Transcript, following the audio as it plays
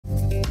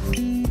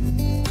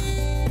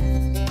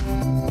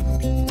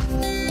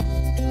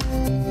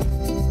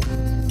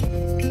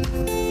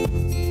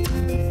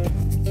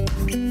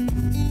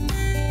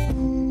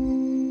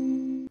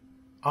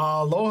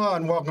Aloha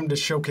and welcome to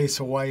Showcase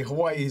Hawaii,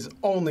 Hawaii's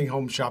only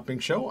home shopping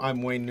show.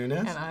 I'm Wayne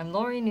Nunez. And I'm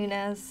Lori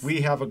Nunez.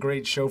 We have a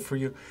great show for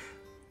you.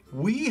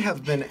 We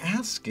have been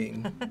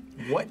asking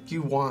what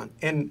you want.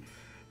 And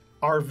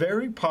our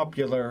very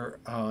popular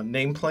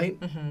nameplate,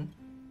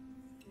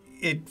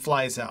 it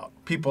flies out.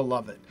 People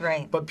love it.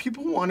 Right. But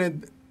people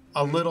wanted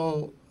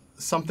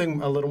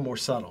something a little more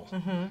subtle,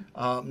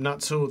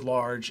 not so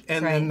large.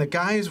 And then the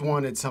guys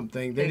wanted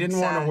something. They didn't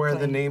want to wear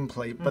the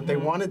nameplate, but they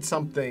wanted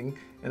something.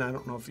 And I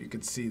don't know if you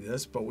could see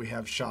this, but we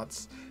have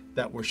shots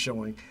that we're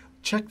showing.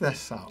 Check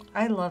this out.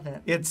 I love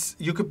it.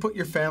 You could put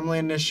your family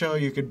initial.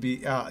 You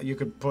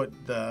could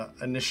put the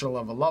initial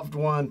of a loved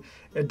one.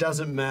 It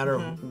doesn't matter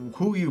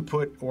who you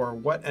put or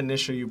what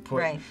initial you put.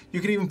 Right.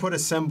 You could even put a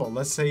symbol.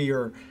 Let's say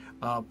you're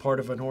part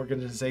of an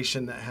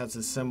organization that has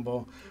a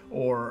symbol,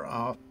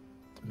 or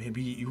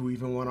maybe you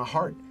even want a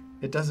heart.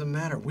 It doesn't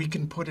matter. We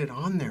can put it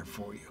on there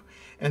for you.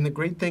 And the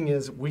great thing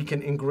is we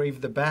can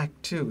engrave the back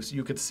too. So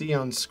you could see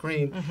on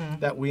screen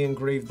that we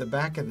engraved the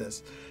back of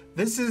this.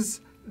 This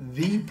is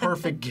the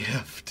perfect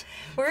gift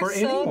for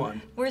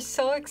anyone. We're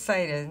so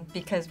excited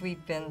because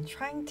we've been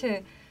trying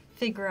to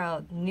figure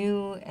out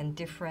new and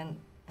different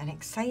and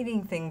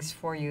exciting things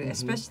for you,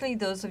 especially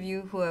those of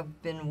you who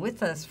have been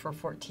with us for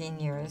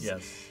 14 years.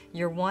 Yes.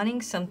 You're wanting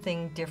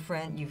something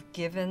different. You've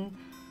given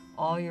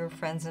all your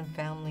friends and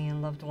family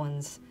and loved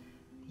ones,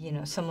 you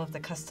know, some of the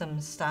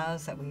custom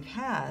styles that we've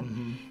had.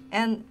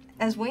 And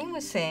as Wayne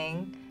was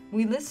saying,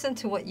 we listen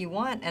to what you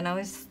want, and I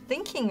was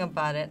thinking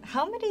about it.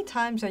 How many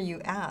times are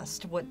you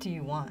asked, what do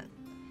you want?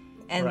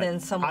 And then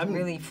someone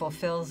really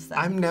fulfills that.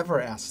 I'm never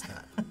asked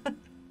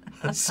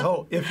that.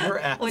 So if you're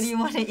asked, what do you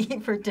want to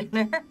eat for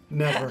dinner?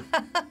 Never.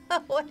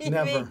 What do you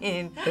Never.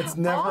 mean? It's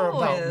never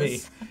about me.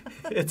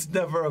 It's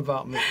never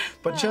about me.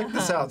 But check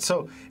this out.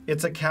 So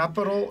it's a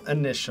capital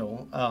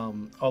initial,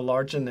 a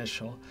large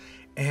initial,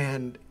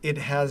 and it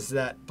has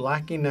that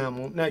black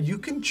enamel. Now you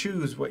can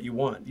choose what you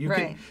want. You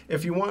can,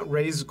 if you want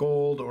raised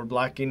gold or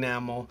black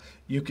enamel,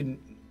 you can.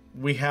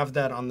 We have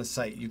that on the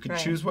site. You can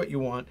choose what you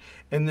want,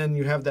 and then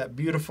you have that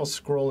beautiful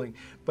scrolling.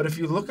 But if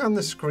you look on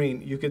the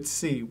screen, you could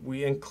see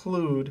we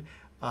include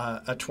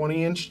a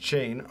 20-inch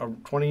chain, a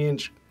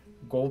 20-inch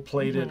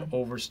gold-plated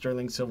over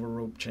sterling silver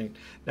rope chain.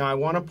 Now, I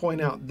want to point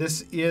out,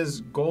 this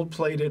is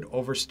gold-plated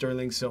over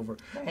sterling silver.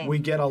 We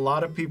get a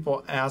lot of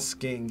people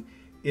asking,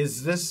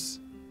 is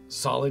this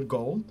solid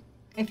gold?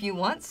 If you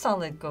want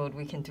solid gold,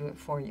 we can do it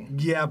for you.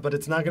 Yeah, but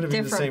it's not going to be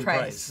the same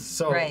price.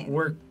 So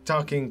we're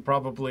talking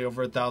probably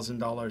over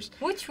 $1,000.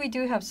 Which we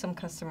do have some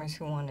customers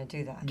who want to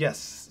do that.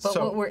 Yes. But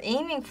what we're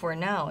aiming for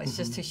now is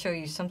just to show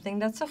you something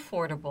that's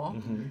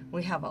affordable.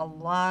 We have a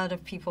lot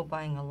of people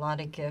buying a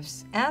lot of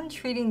gifts and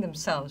treating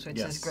themselves, which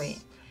is great.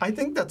 I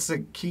think that's the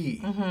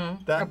key.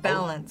 A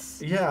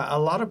balance. Yeah, a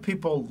lot of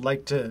people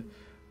like to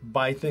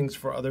buy things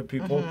for other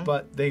people,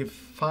 but I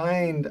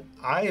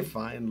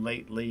find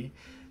lately,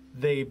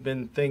 they've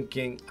been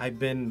thinking, I've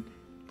been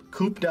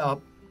cooped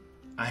up,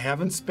 I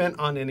haven't spent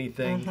on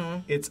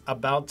anything, it's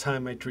about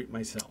time I treat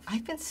myself.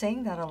 I've been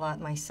saying that a lot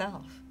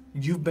myself.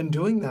 You've been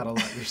doing that a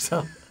lot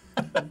yourself.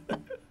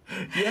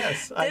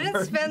 Yes.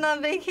 Didn't spend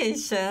on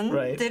vacation.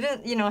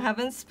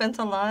 Haven't spent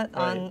a lot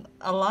on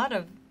a lot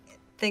of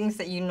things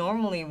that you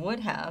normally would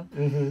have.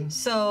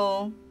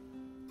 So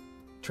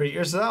treat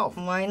yourself.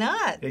 Why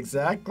not?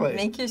 Exactly.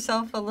 Make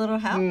yourself a little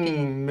happy.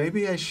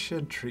 Maybe I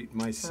should treat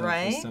myself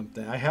with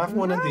something. I have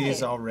one of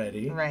these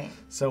already.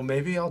 So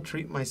maybe I'll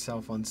treat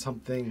myself on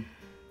something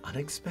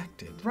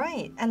unexpected.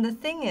 Right. And the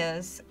thing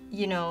is,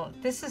 you know,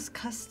 this is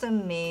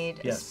custom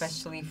made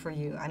especially for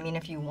you. I mean,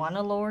 if you want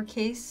a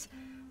lowercase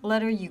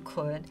letter, you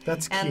could.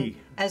 That's key. And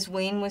as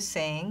Wayne was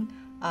saying,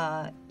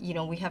 you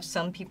know, we have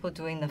some people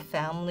doing the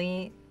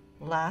family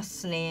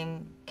last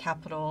name,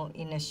 capital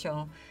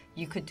initial.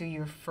 You could do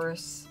your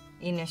first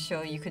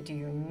initial, you could do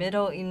your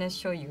middle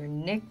initial, your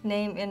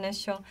nickname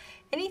initial,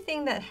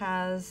 anything that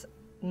has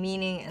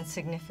meaning and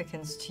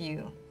significance to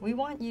you. We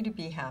want you to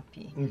be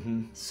happy.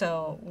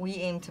 So we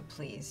aim to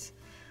please.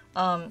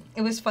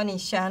 It was funny,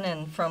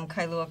 Shannon from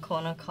Kailua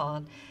Kona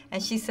called,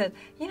 and she said,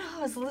 you know,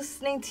 I was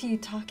listening to you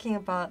talking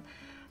about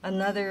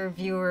another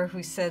viewer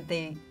who said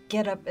they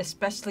get up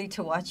especially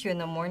to watch you in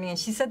the morning. And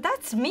she said,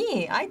 that's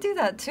me. I do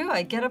that too.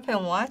 I get up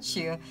and watch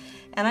you.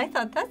 And I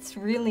thought, that's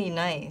really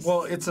nice.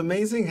 Well, it's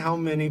amazing how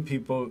many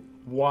people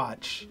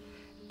watch,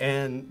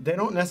 and they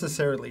don't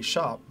necessarily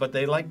shop, but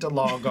they like to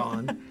log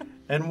on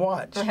and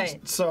watch.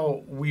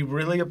 So we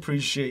really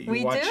appreciate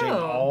you watching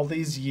all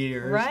these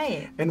years.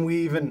 And we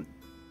even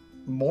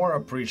more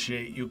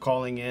appreciate you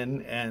calling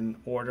in and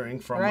ordering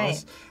from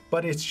us.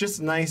 But it's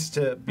just nice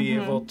to be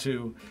able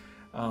to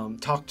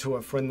talk to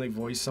a friendly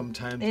voice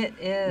sometimes. It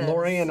is.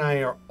 Lori and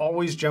I are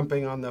always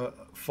jumping on the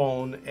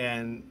phone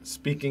and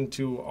speaking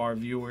to our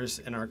viewers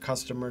and our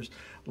customers.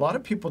 A lot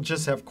of people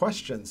just have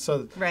questions.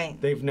 So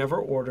they've never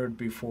ordered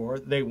before.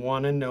 They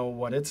want to know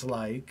what it's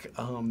like.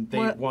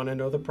 They want to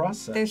know the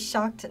process. They're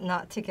shocked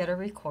not to get a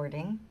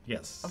recording.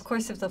 Yes. Of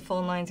course, if the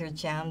phone lines are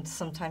jammed,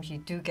 sometimes you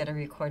do get a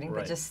recording,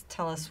 but just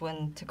tell us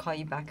when to call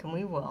you back and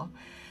we will.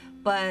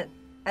 But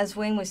as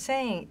Wayne was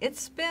saying,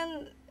 it's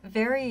been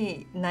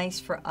very nice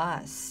for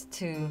us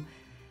to,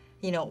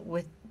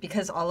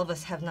 because all of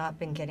us have not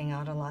been getting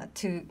out a lot,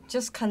 to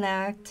just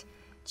connect,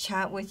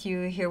 chat with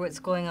you, hear what's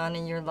going on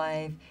in your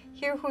life,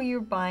 hear who you're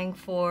buying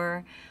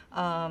for.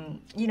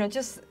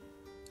 Just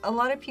a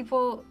lot of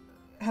people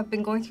have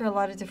been going through a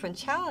lot of different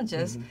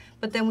challenges,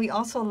 but then we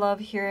also love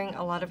hearing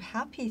a lot of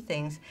happy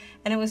things.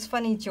 And it was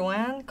funny,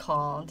 Joanne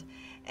called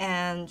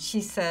and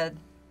she said,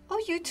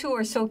 "Oh, you two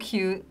are so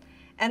cute."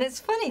 And it's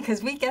funny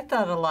because we get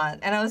that a lot.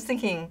 And I was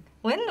thinking,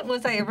 when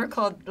was I ever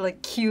called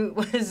cute?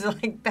 Was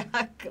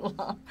back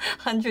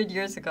 100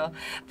 years ago.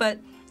 But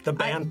the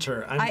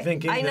banter, I'm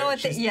thinking. I know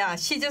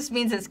she just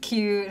means it's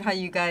cute how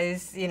you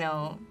guys,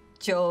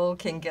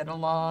 joke and get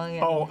along.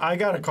 And oh, I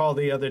got a call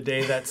the other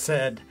day that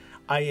said,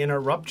 "I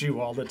interrupt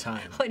you all the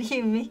time." What do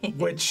you mean?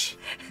 Which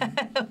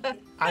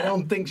I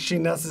don't think she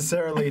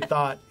necessarily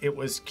thought it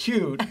was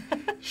cute.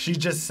 She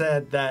just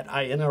said that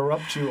I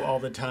interrupt you all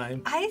the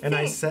time.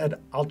 I said,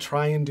 I'll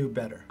try and do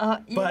better.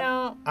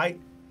 I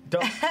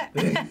don't.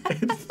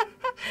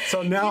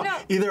 So now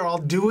either I'll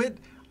do it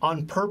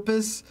on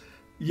purpose,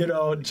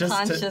 just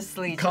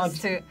consciously,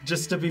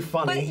 just to be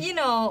funny.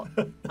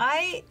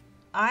 But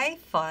I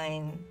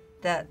find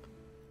that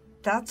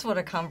that's what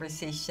a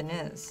conversation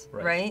is,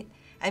 right?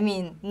 I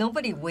mean,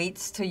 nobody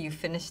waits till you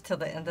finish till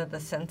the end of the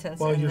sentence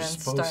and you're then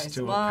supposed starts.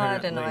 to, Well, I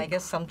don't know. apparently. I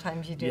guess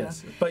sometimes you do.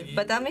 Yes,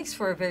 but that makes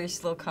for a very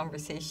slow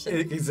conversation.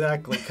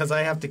 Exactly, because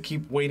I have to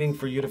keep waiting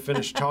for you to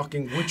finish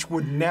talking, which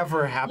would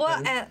never happen.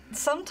 Well, and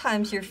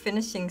sometimes you're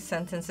finishing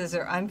sentences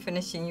or I'm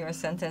finishing your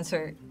sentence,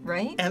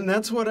 right? And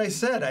that's what I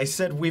said. I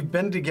said, we've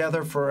been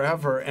together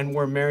forever and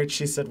we're married.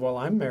 She said, well,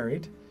 I'm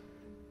married.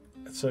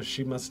 So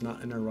she must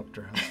not interrupt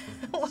her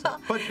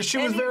husband. But she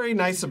was very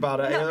nice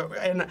about it.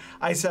 And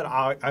I said,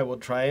 I will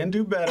try and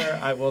do better.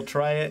 I will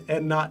try it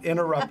and not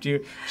interrupt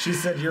you. She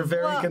said, you're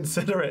very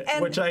considerate,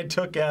 which I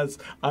took as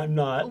I'm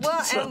not.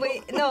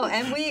 Well,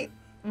 and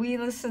we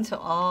listen to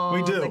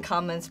all the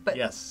comments. But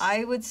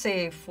I would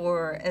say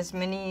for as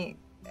many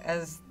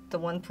as the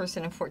one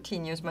person in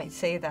 14 years might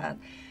say that,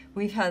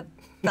 we've had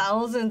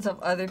thousands of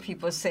other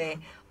people say,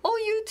 "Oh,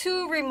 you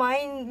two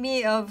remind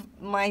me of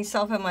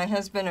myself and my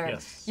husband," or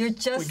 "You're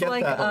just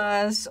like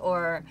us,"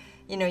 or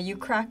you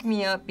crack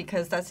me up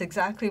because that's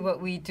exactly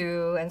what we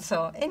do. And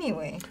so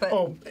anyway, but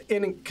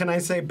and can I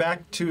say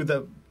back to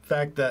the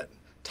fact that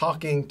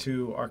talking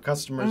to our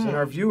customers and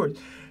our viewers,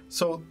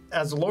 so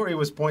as Lori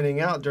was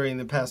pointing out, during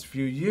the past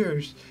few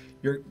years,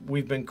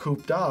 we've been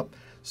cooped up.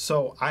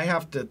 So I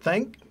have to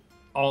thank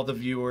all the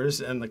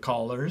viewers and the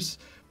callers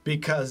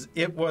because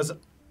it was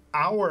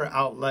our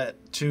outlet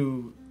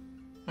to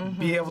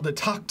be able to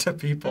talk to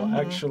people,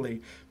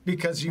 actually,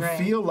 because you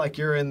feel like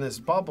you're in this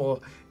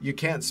bubble. You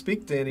can't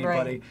speak to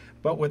anybody. Right.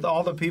 But with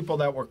all the people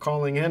that were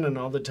calling in and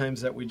all the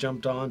times that we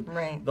jumped on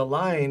the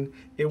line,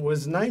 it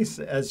was nice,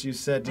 as you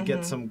said, to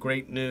get some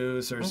great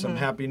news or some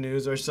happy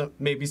news, or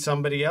maybe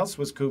somebody else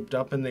was cooped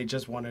up and they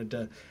just wanted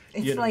to,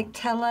 It's like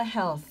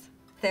telehealth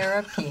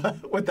therapy.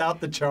 Without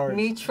the charge.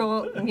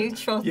 Mutual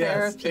therapy.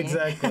 Yes,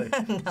 exactly.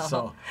 No.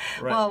 So,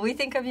 Well, we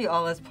think of you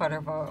all as part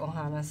of our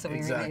ohana, so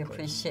we really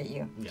appreciate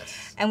you.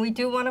 Yes. And we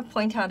do want to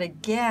point out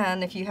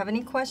again, if you have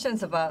any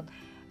questions about,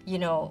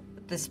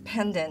 this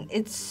pendant,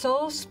 it's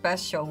so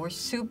special. We're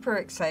super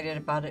excited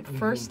about it.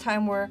 First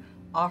time we're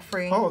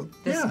offering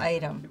this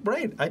item.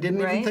 Right. I didn't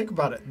even think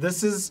about it.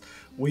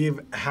 We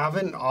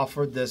haven't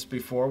offered this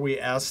before. We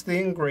asked the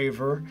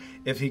engraver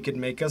if he could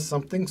make us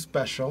something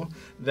special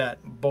that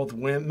both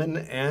women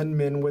and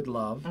men would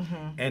love,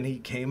 and he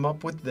came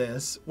up with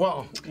this.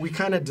 Well, we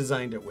kind of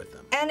designed it with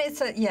him. And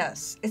it's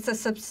a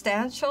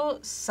substantial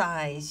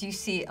size. You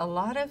see a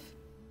lot of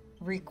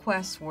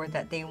requests were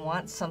that they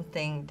want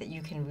something that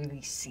you can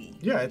really see.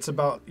 Yeah, it's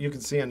about, you can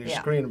see on your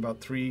screen,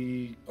 about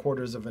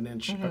 3/4 of an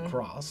inch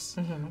across,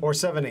 or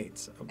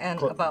 7/8.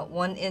 And about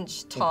 1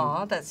 inch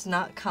tall. That's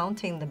not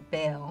counting the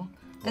bail.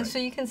 And so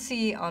you can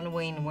see on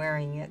Wayne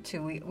wearing it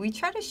too. We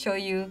try to show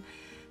you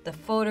the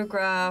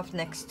photograph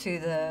next to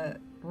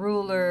the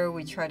ruler.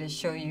 We try to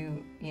show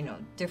you,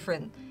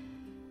 different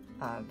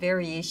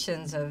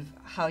variations of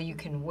how you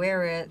can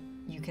wear it.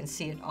 You can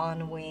see it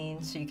on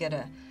Wayne, so you get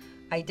a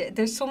idea.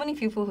 There's so many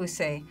people who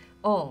say,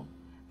 "Oh,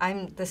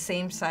 I'm the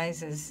same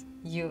size as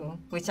you,"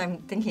 which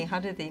I'm thinking,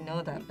 how do they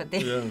know that? But they.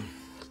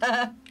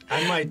 Yeah.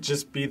 I might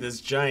just be this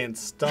giant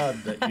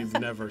stud that you've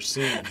never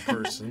seen in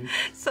person.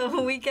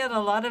 So we get a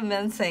lot of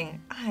men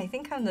saying, "I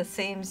think I'm the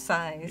same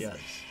size." Yes.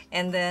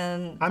 And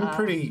then I'm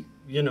pretty,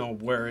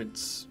 where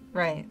it's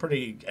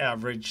pretty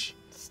average.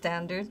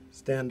 Standard.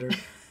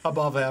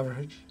 Above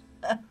average.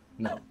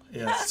 No.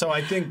 Yes. So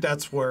I think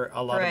that's where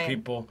a lot of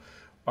people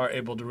are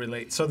able to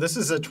relate. So this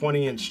is a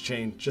 20-inch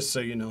chain, just so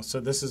you know. So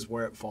this is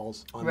where it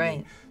falls on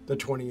the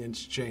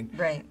 20-inch chain.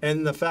 Right.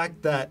 And the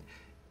fact that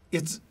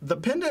the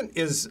pendant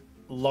is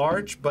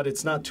large, but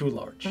it's not too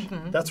large.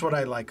 That's what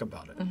I like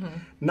about it.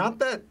 Not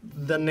that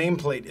the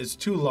nameplate is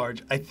too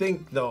large. I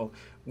think, though,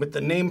 with the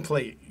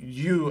nameplate,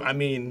 you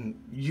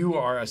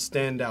are a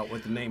standout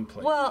with the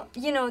nameplate. Well,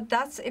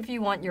 that's if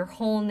you want your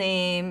whole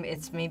name.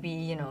 It's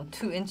maybe,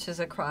 2 inches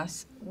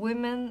across.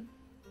 Women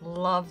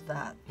love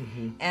that.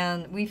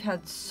 And we've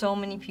had so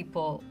many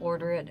people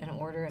order it and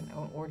order it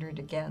and order it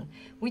again.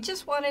 We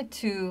just wanted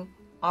to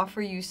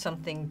offer you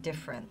something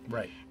different.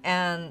 Right.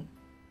 And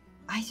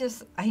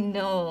I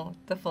know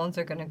the phones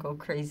are going to go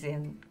crazy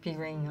and be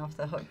ringing off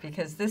the hook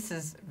because this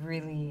is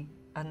really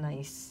a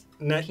nice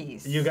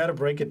piece. You got to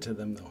break it to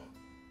them, though.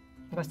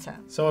 What's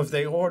that? So if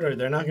they order,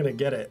 they're not going to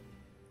get it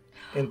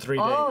in 3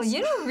 days. Oh,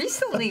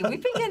 recently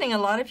we've been getting a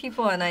lot of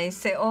people, and I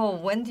say, oh,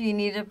 when do you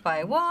need it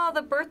by? Well,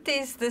 the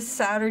birthday's this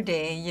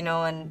Saturday,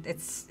 and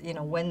it's,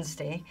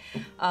 Wednesday.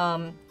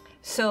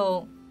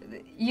 So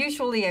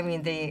usually,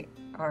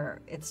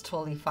 it's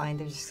totally fine.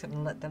 They're just going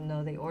to let them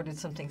know they ordered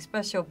something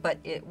special, but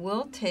it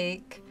will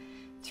take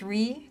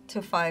 3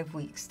 to 5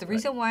 weeks. The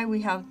reason why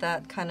we have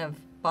that kind of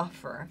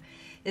buffer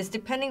is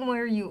depending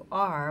where you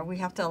are, we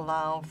have to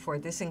allow for,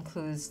 this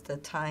includes the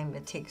time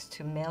it takes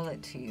to mail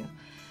it to you.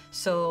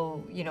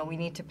 So, we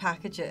need to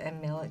package it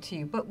and mail it to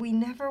you. But we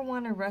never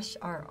want to rush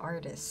our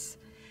artists.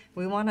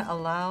 We want to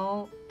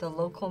allow the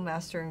local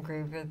master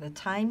engraver the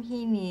time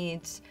he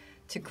needs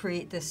to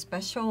create this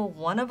special,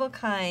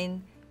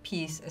 one-of-a-kind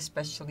piece,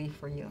 especially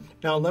for you.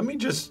 Now, let me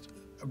just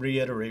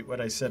reiterate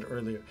what I said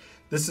earlier.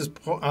 This is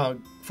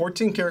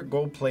 14 karat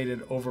gold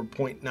plated over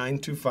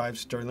 0.925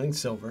 sterling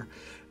silver.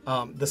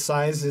 The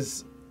size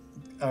is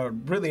a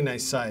really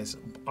nice size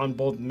on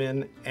both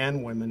men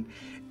and women.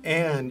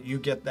 And you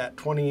get that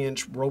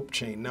 20-inch rope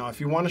chain. Now,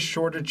 if you want a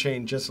shorter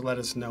chain, just let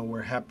us know.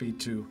 We're happy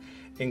to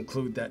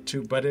include that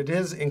too. But it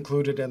is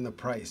included in the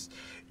price.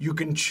 You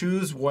can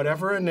choose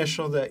whatever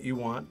initial that you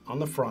want on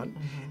the front.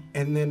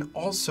 And then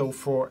also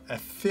for a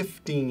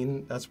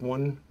 15, that's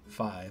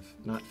 1.5,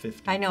 not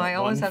 50. I know, I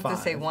always have to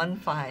 1.5. say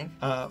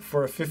 1.5.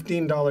 For a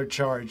 $15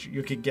 charge,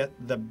 you could get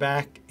the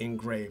back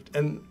engraved.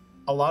 And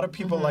a lot of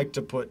people like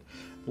to put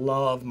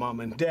love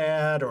mom and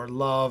dad or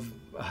love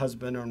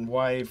husband and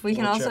wife. We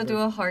can also do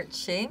a heart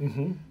shape.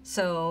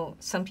 So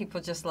some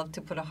people just love to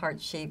put a heart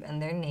shape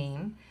and their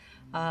name.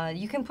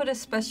 You can put a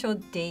special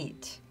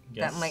date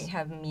that might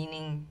have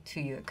meaning to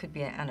you. It could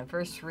be an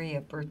anniversary,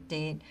 a birth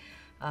date,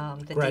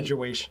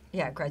 graduation.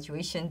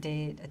 Graduation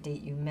date, a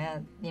date you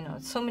met.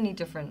 So many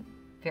different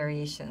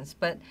variations.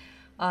 But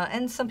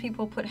and some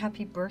people put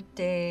happy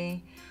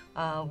birthday.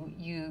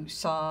 You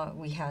saw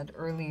we had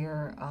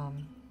earlier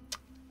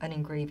an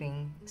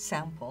engraving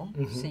sample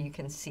so you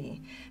can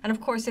see. And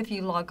of course, if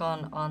you log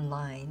on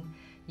online,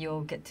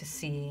 you'll get to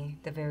see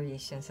the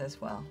variations as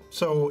well.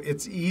 So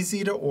it's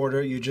easy to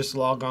order. You just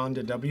log on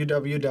to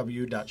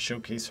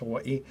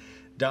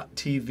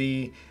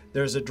www.showcasehawaii.tv.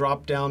 There's a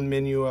drop-down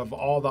menu of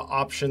all the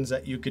options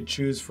that you could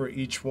choose for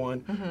each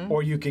one.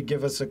 Or you could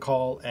give us a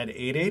call at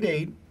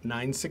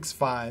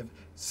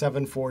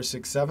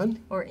 888-965-7467.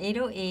 Or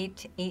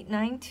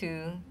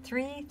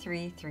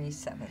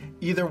 808-892-3337.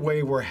 Either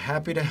way, we're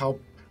happy to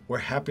help. We're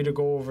happy to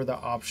go over the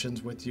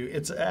options with you.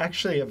 It's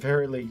actually a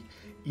fairly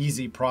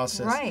easy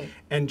process. Right.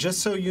 And just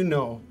so you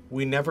know,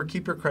 we never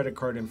keep your credit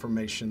card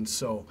information,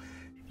 so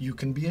you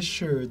can be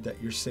assured that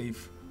you're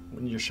safe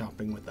when you're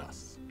shopping with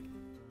us.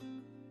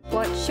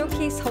 Watch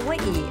Showcase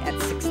Hawaii at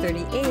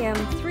 6:30 a.m.,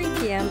 3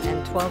 p.m.,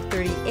 and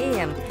 12:30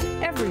 a.m.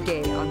 every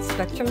day on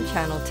Spectrum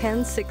Channel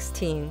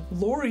 1016.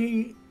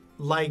 Lori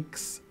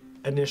likes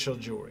initial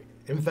jewelry.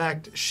 In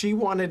fact, she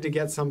wanted to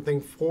get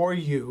something for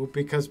you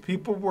because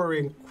people were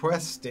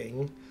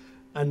requesting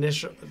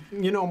initial,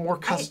 more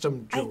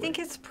custom jewelry. I think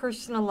it's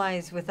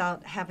personalized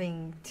without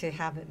having to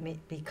have it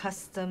be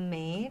custom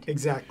made.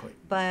 Exactly.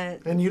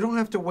 And you don't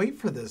have to wait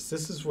for this.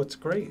 This is what's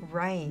great.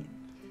 Right.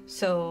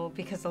 So,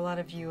 because a lot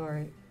of you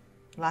are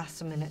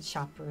last-minute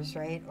shoppers,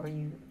 right? Or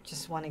you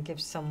just want to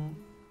give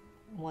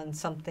someone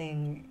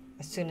something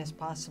as soon as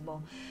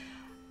possible.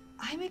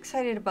 I'm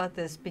excited about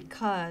this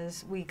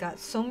because we got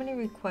so many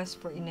requests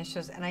for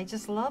initials, and I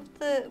just love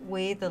the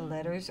way the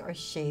letters are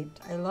shaped.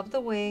 I love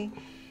the way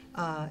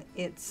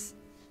it's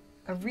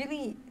a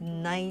really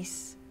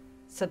nice,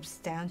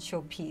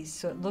 substantial piece,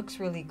 so it looks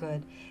really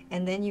good.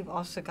 And then you've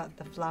also got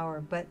the flower,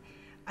 but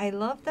I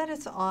love that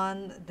it's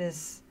on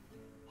this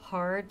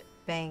hard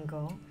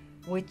bangle,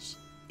 which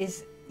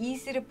is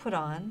easy to put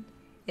on.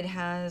 It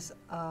has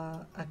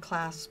a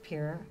clasp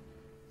here.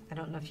 I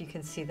don't know if you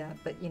can see that,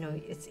 but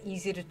it's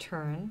easy to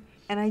turn.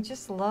 And I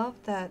just love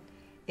that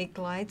it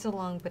glides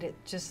along, but it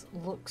just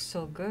looks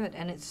so good,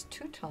 and it's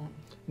two-tone.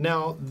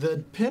 Now,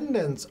 the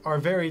pendants are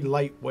very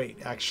lightweight,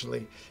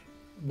 actually,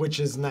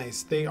 which is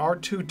nice. They are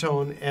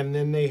two-tone, and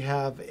then they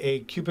have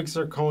a cubic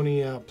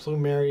zirconia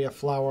plumeria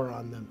flower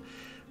on them.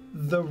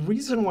 The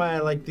reason why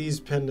I like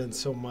these pendants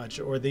so much,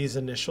 or these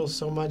initials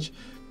so much,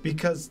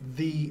 because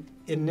the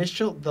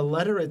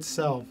letter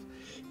itself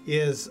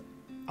is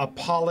a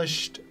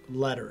polished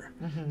letter.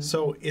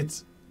 So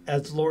it's,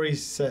 as Lori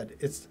said,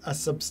 it's a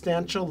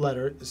substantial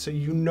letter, so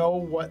you know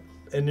what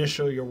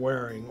initial you're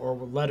wearing or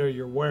what letter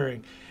you're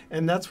wearing.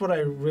 And that's what I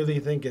really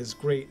think is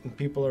great and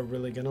people are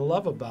really going to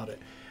love about it.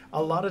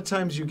 a lot of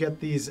times you get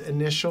these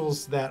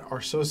initials that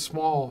are so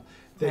small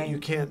that you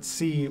can't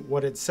see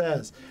what it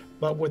says.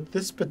 But with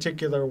this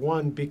particular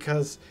one,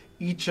 because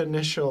each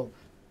initial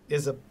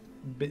is a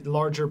bit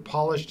larger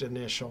polished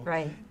initial,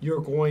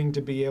 you're going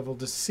to be able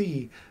to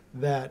see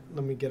that.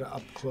 Let me get it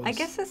up close. I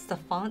guess it's the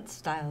font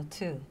style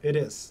too. It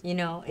is. You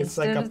know, it's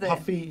like a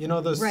puffy, you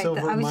know, those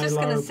silver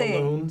Mylar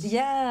balloons?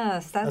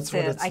 Yes, that's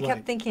it. I kept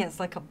like. Thinking it's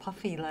like a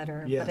puffy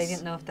letter, Yes. but I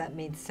didn't know if that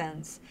made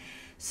sense.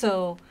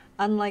 So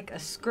unlike a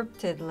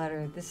scripted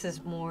letter, this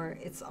is more,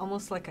 it's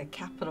almost like a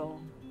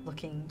capital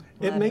looking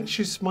letter. It makes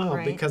you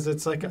smile because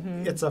it's like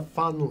it's a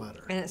fun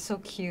letter. And it's so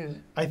cute.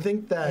 I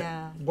think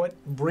that what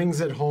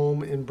brings it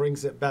home and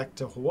brings it back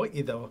to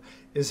Hawaii, though,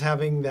 is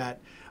having that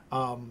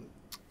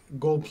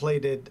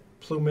gold-plated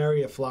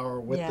plumeria flower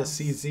with the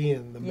CZ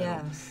in the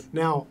middle.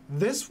 Now,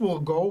 this will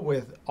go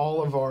with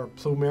all of our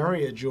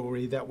plumeria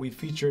jewelry that we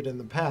featured in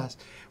the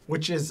past,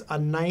 which is a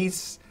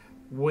nice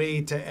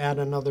way to add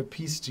another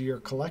piece to your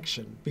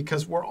collection,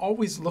 because we're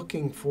always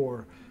looking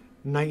for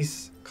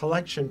nice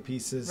collection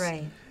pieces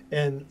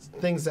and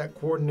things that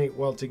coordinate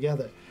well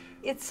together.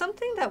 It's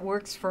something that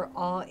works for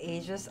all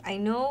ages. I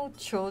know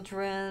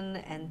children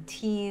and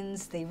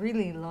teens, they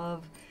really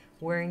love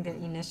wearing their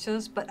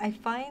initials, but I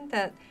find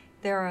that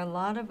there are a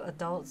lot of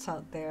adults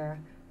out there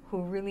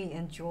who really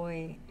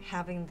enjoy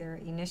having their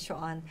initial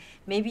on.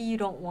 Maybe you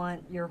don't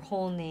want your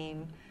whole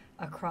name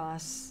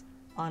across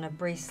on a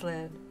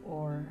bracelet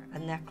or a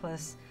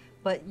necklace,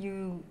 but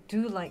you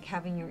do like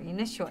having your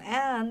initial.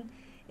 And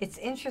it's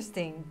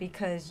interesting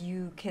because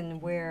you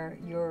can wear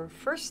your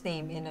first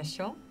name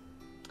initial,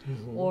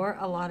 or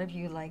a lot of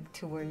you like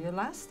to wear your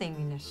last name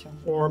initial.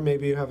 Or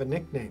maybe you have a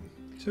nickname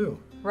too.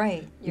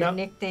 Right, your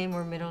nickname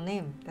or middle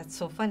name. That's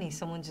so funny.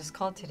 Someone just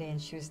called today and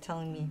she was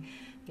telling me,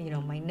 you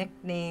know, my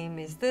nickname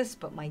is this,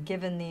 but my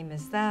given name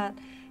is that.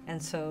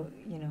 And so,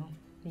 you know,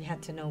 you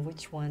had to know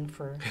which one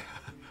for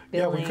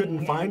billing we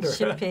couldn't find her.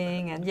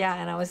 Shipping. And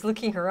and I was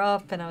looking her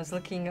up and I was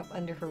looking up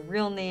under her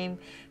real name,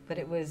 but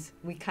it was,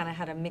 we kind of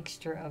had a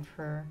mixture of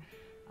her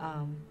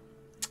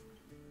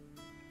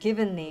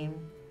given name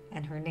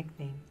and her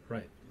nickname.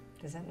 Right.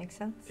 Does that make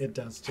sense? It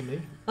does to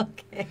me.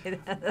 Okay.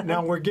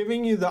 Now we're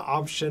giving you the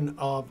option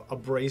of a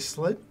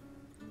bracelet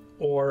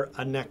or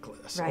a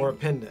necklace or a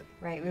pendant.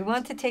 Right. We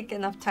want to take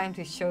enough time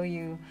to show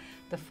you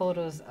the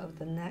photos of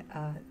the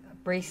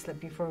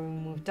bracelet before we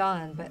moved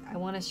on, but I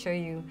want to show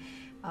you,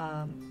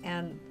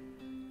 and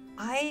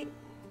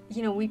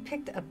we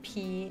picked a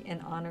P in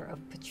honor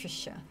of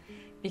Patricia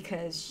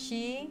because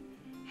she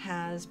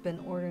has been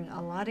ordering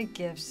a lot of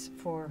gifts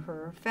for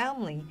her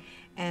family,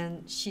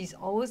 and she's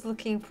always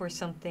looking for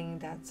something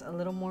that's a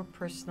little more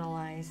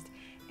personalized,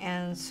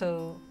 and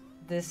so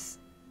this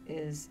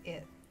is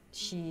it.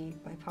 She,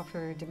 by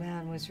popular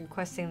demand, was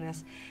requesting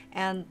this,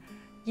 and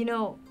you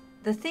know,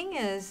 the thing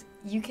is,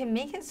 you can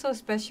make it so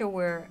special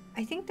where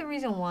I think the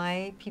reason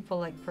why people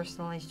like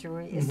personalized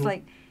jewelry is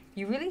like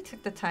you really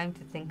took the time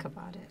to think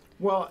about it.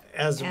 Well,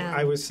 as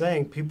I was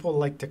saying, people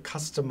like to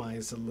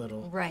customize a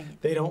little. Right.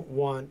 They don't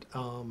want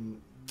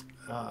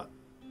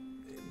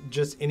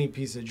just any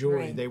piece of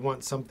jewelry. Right. They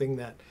want something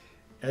that,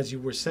 as you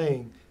were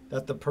saying,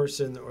 that the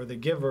person or the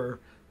giver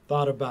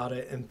thought about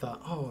it and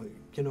thought, oh,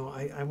 you know,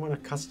 I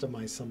want to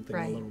customize something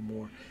a little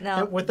more. Now,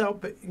 and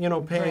without, you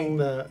know, paying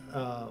the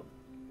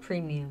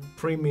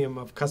premium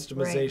of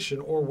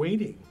customization or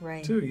waiting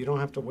too. You don't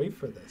have to wait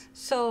for this.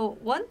 So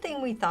one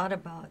thing we thought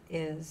about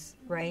is,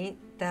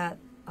 that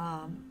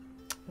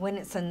when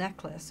it's a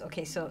necklace,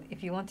 okay, so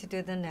if you want to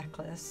do the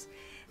necklace,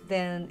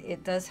 then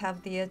it does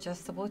have the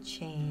adjustable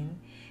chain,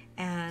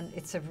 and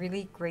it's a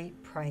really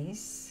great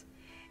price.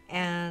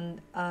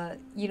 And,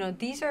 you know,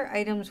 these are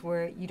items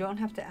where you don't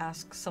have to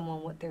ask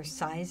someone what their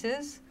size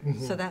is,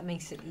 so that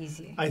makes it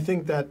easy. I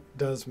think that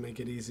does make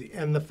it easy.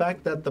 And the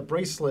fact that the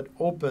bracelet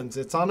opens,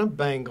 it's on a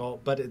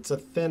bangle, but it's a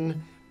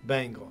thin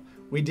bangle.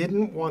 We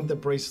didn't want the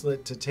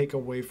bracelet to take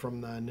away from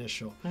the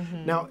initial.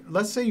 Now,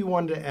 let's say you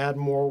wanted to add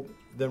more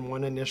than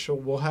one initial.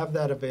 We'll have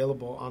that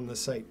available on the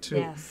site too.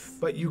 Yes.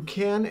 But you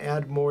can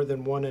add more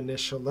than one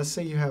initial. Let's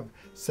say you have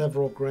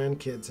several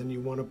grandkids and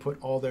you want to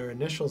put all their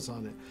initials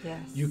on it.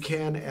 Yes. You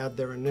can add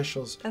their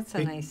initials. That's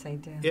a nice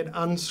idea. It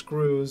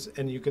unscrews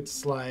and you could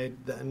slide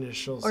the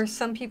initials. Or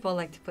some people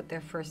like to put their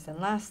first and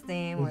last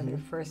name or their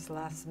first,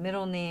 last,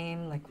 middle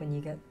name. Like when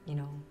you get, you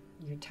know,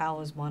 your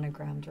towel is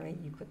monogrammed, right?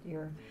 You put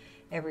your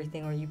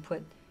everything, or you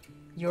put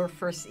your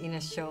first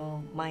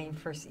initial, mine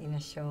first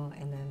initial,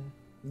 and then...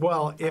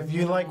 Well, if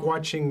you like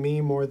watching me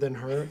more than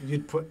her,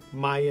 you'd put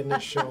my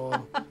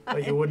initial,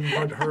 but you wouldn't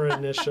put her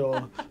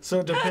initial.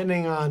 So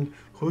depending on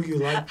who you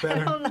like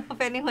better. I don't know if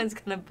anyone's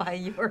going to buy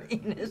your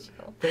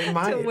initial they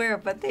might. to wear,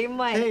 but they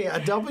might. Hey, a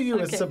W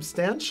is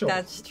substantial.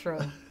 That's true.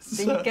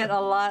 So you get a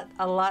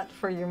lot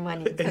for your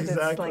money because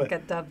it's like a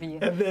W.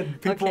 And then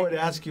people would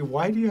ask you,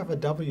 why do you have a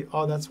W?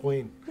 Oh, that's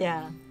Wayne.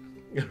 Yeah.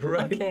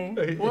 Right?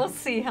 Okay. We'll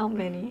see how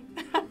many.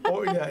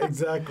 Oh, yeah,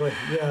 exactly.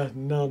 Yeah,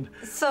 none.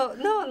 So,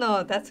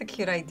 no, that's a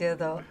cute idea,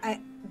 though.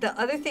 The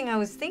other thing I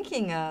was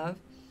thinking of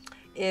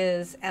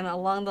is, and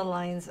along the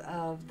lines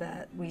of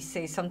that, we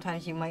say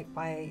sometimes you might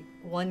buy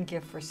one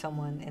gift for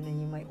someone and then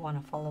you might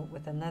want to follow up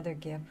with another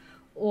gift.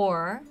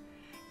 Or,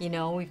 you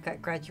know, we've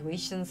got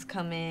graduations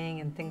coming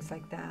and things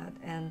like that.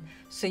 And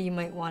so you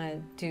might want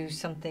to do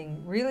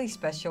something really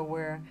special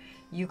where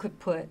you could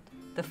put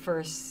the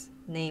first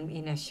name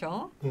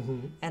initial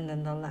and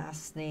then the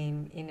last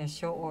name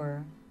initial,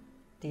 or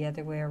the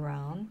other way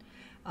around.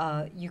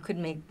 You could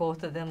make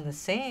both of them the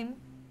same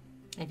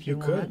if you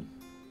want. You could.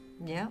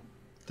 Yeah.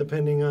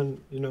 Depending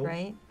on, you know,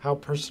 right? how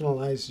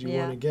personalized you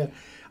want to get.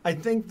 I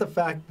think the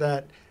fact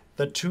that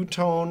the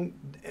two-tone,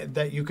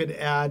 that you could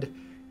add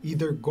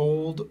either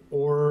gold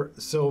or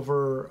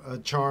silver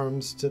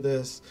charms to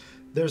this,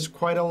 there's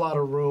quite a lot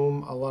of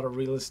room, a lot of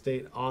real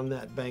estate on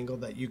that bangle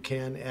that you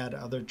can add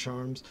other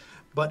charms.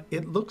 But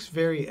it looks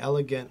very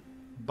elegant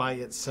by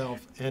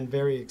itself and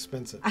very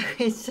expensive. I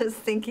was just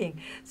thinking,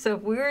 so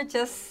if we were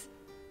just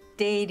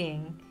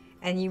dating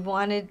and you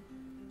wanted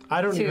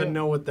I don't even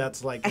know what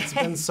that's like. It's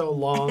been so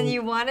long. And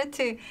you wanted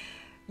to,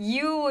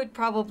 you would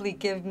probably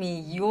give me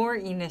your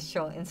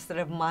initial instead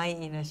of my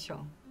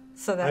initial,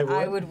 so that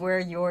I would wear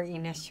your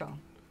initial.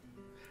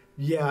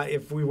 Yeah,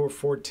 if we were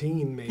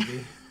 14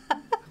 maybe.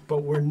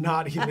 But we're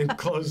not even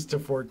close to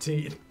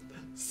 14.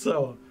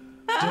 So,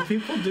 do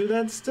people do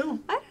that still?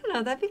 I don't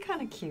know. That'd be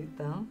kind of cute,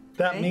 though.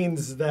 That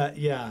means that,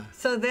 yeah.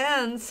 So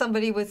then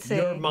somebody would say,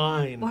 "You're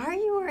mine. Why are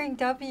you wearing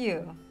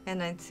W?"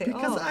 And I'd say,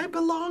 "Because I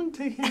belong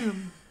to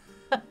him."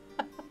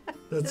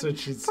 That's what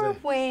she'd say. For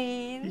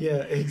Wayne.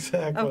 Yeah,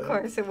 exactly. Of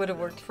course, it would have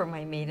worked for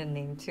my maiden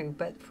name, too.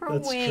 But for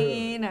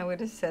Wayne, I would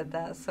have said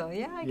that. So,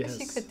 yeah, I guess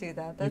you could do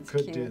that. That's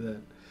cute. You could do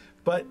that.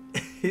 But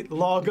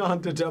log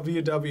on to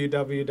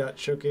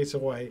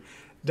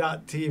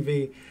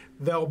www.showcasehawaii.tv.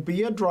 There'll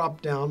be a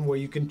drop-down where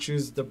you can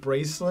choose the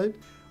bracelet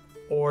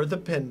or the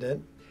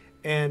pendant.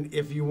 And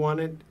if you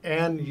want it,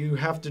 and you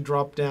have to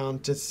drop down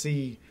to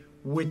see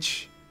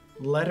which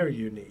letter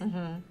you need.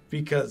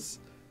 Because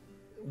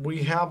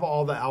we have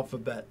all the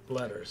alphabet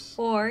letters.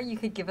 Or you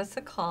could give us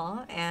a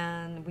call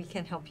and we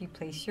can help you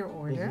place your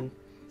order.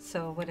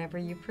 So whatever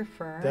you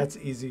prefer. That's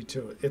easy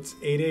too. It's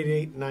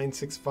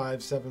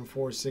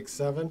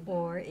 888-965-7467.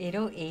 Or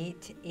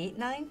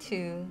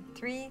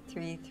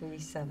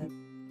 808-892-3337.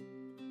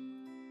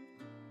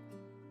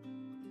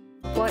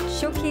 Watch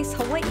Showcase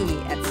Hawaii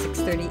at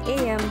 6:30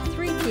 a.m.,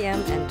 3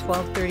 p.m., and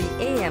 12:30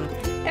 a.m.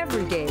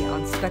 every day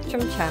on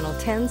Spectrum Channel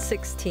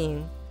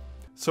 1016.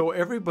 So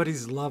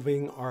everybody's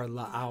loving our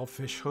La'au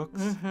fish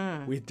hooks.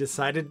 We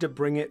decided to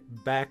bring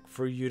it back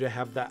for you to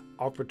have that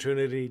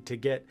opportunity to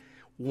get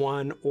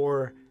one,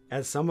 or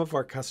as some of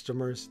our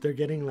customers, they're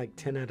getting like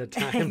 10 at a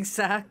time.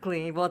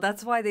 Exactly. Well,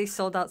 that's why they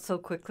sold out so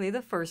quickly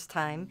the first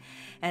time.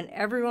 And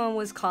everyone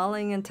was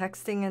calling and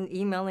texting and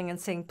emailing and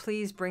saying,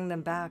 please bring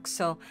them back.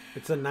 So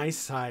it's a nice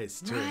size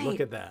too. Right.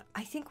 Look at that.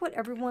 I think what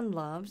everyone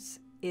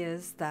loves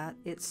is that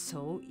it's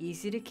so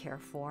easy to care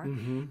for,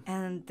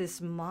 and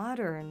this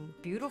modern,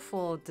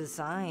 beautiful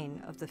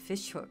design of the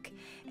fish hook.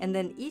 And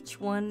then each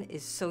one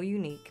is so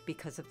unique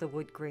because of the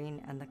wood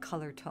grain and the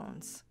color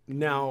tones.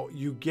 Now,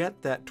 you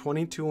get that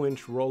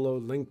 22-inch Rollo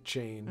link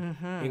chain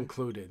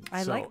included.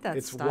 I like that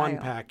it's style. One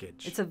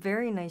package. It's a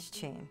very nice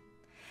chain.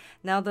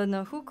 Now, the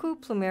Nahuku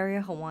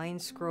Plumeria Hawaiian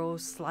Scroll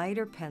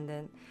Slider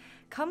Pendant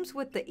comes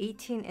with the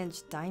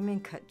 18-inch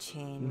diamond cut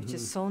chain, which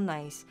is so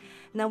nice.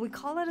 Now, we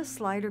call it a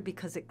slider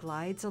because it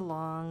glides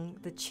along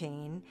the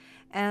chain.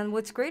 And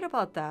what's great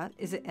about that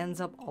is it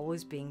ends up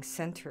always being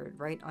centered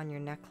right on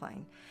your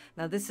neckline.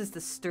 Now, this is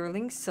the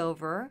sterling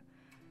silver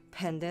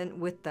pendant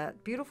with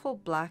that beautiful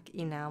black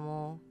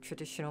enamel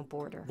traditional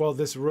border. Well,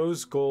 this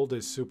rose gold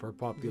is super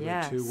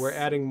popular too. We're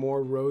adding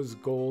more rose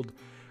gold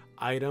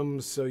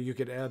items, so you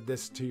could add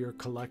this to your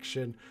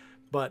collection.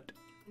 But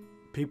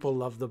people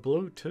love the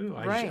blue too.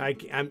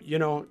 I'm, you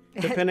know,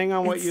 depending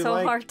on what you like.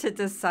 It's so hard to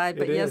decide,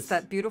 but yes,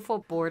 that beautiful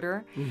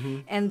border.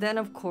 And then,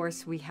 of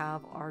course, we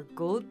have our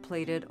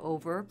gold-plated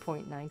over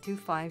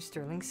 0.925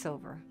 sterling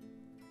silver.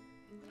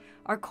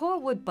 Our koa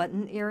wood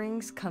button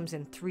earrings comes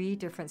in 3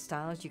 different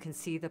styles. You can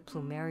see the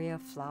plumeria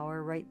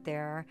flower right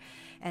there.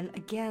 And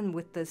again,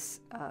 with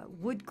this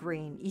wood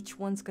grain, each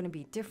one's going to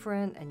be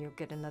different, and you'll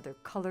get another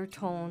color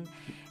tone.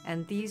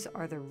 And these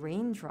are the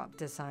raindrop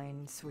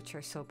designs, which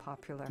are so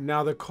popular.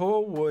 Now, the koa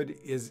wood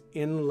is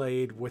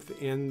inlaid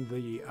within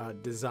the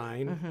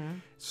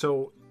design.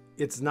 So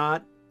it's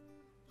not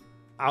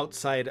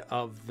outside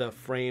of the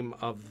frame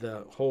of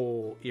the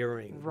whole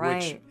earring.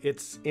 Right. Which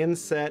it's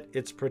inset,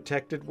 it's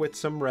protected with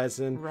some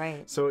resin.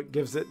 Right. So it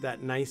gives it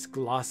that nice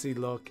glossy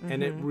look,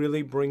 and it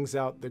really brings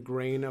out the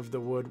grain of the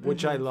wood,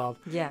 which I love.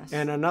 Yes.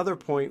 And another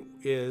point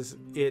is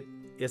it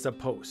is a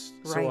post.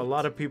 Right. So a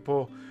lot of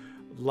people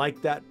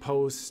like that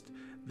post.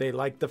 They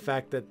like the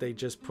fact that they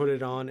just put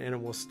it on and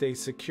it will stay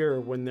secure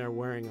when they're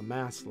wearing a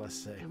mask, let's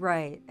say.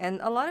 Right. And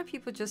a lot of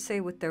people just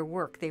say with their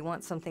work, they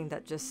want something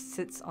that just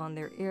sits on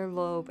their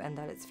earlobe and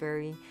that it's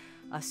very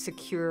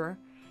secure.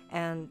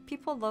 And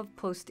people love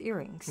post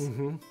earrings.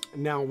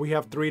 Now, we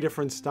have 3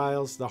 different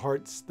styles, the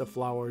hearts, the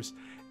flowers,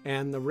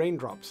 and the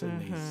raindrops in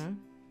these.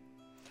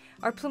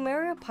 Our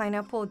Plumeria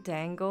pineapple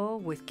dangle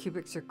with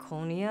cubic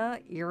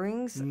zirconia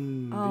earrings. Oh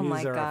my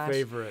These are gosh. our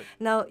favorite.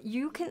 Now,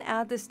 you can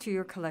add this to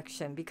your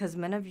collection because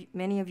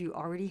many of you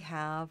already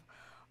have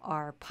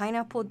our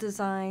pineapple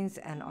designs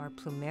and our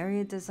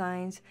Plumeria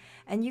designs.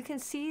 And you can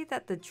see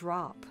that the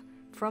drop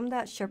from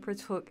that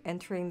shepherd's hook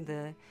entering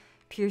the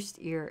pierced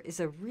ear is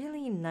a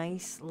really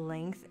nice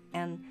length,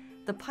 and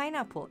the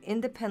pineapple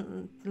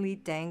independently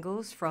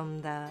dangles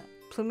from the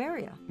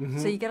Plumeria.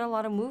 So you get a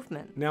lot of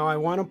movement. Now I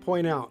want to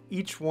point out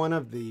each one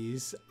of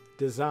these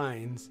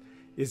designs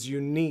is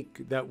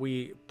unique that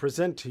we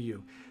present to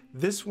you.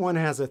 This one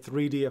has a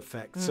 3D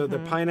effect. So the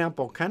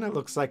pineapple kind of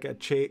looks like a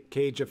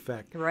cage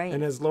effect. Right.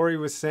 And as Lori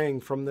was saying,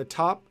 from the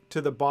top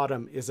to the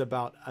bottom is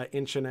about 1.5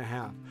 inches.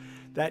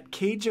 That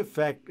cage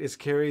effect is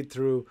carried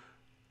through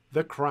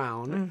the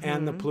crown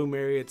and the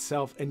plumeria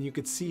itself. And you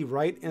could see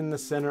right in the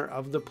center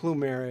of the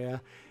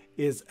plumeria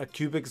is a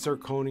cubic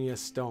zirconia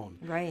stone.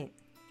 Right.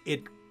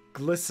 It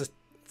glistens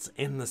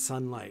in the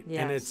sunlight,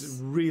 Yes. and it's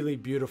really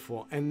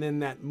beautiful. And then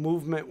that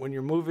movement, when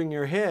you're moving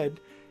your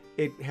head,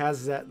 it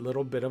has that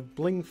little bit of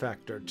bling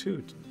factor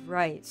too.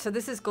 Right. So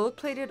this is gold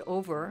plated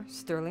over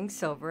sterling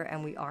silver,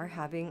 and we are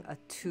having a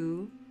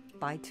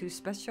 2x2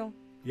 special.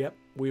 Yep,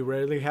 we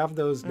rarely have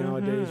those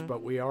nowadays,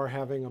 but we are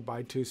having a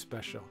buy two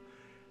special.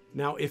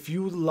 Now, if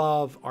you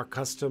love our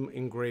custom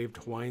engraved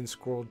Hawaiian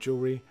scroll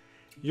jewelry,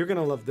 you're going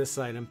to love this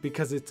item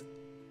because it's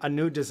a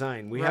new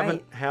design. We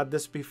haven't had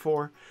this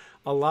before.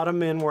 A lot of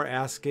men were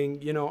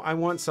asking, you know, I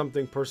want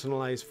something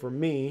personalized for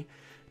me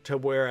to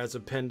wear as a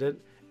pendant.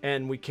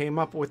 And we came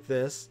up with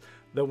this.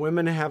 The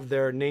women have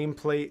their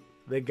nameplate.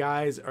 The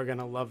guys are going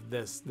to love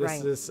this.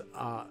 This is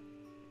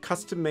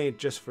custom made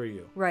just for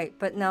you. Right.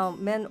 But now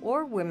men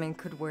or women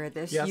could wear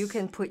this. Yes. You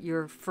can put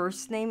your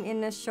first name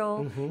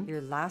initial,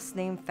 your last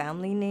name,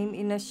 family name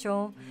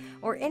initial,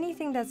 or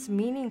anything that's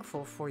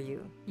meaningful for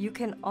you. You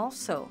can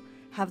also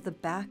have the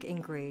back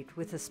engraved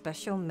with a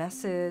special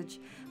message,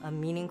 a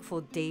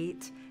meaningful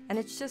date, and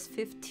it's just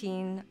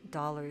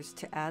 $15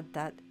 to add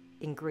that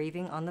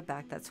engraving on the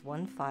back. That's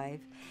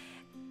 15.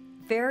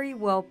 Very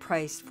well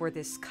priced for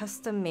this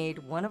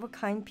custom-made,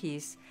 one-of-a-kind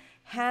piece,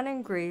 hand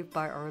engraved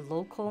by our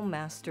local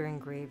master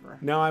engraver.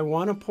 Now I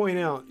want to point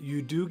out,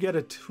 you do get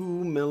a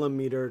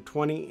 2mm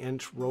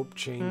 20-inch rope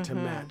chain to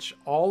match.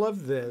 All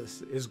of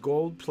this is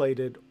gold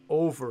plated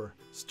over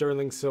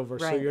sterling silver,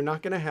 so you're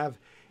not going to have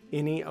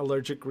any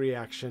allergic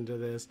reaction to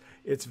this.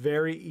 It's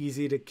very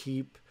easy to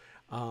keep.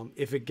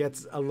 If it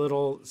gets a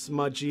little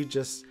smudgy,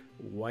 just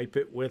wipe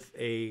it with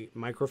a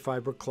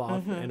microfiber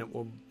cloth and it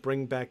will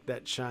bring back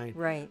that shine.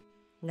 Right.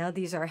 Now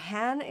these are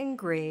hand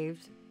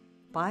engraved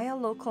by a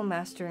local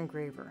master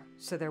engraver.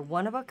 So they're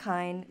one of a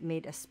kind,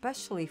 made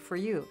especially for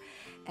you.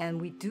 And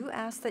we do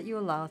ask that you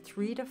allow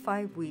 3 to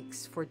 5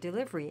 weeks for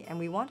delivery, and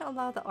we want to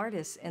allow the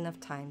artists enough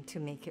time to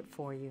make it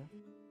for you.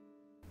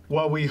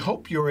 Well, we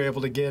hope you were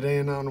able to get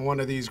in on one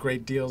of these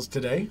great deals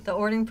today. The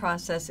ordering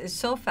process is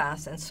so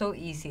fast and so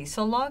easy,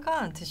 so log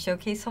on to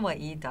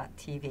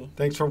showcasehawaii.tv.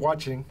 Thanks for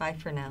watching. Bye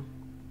for now.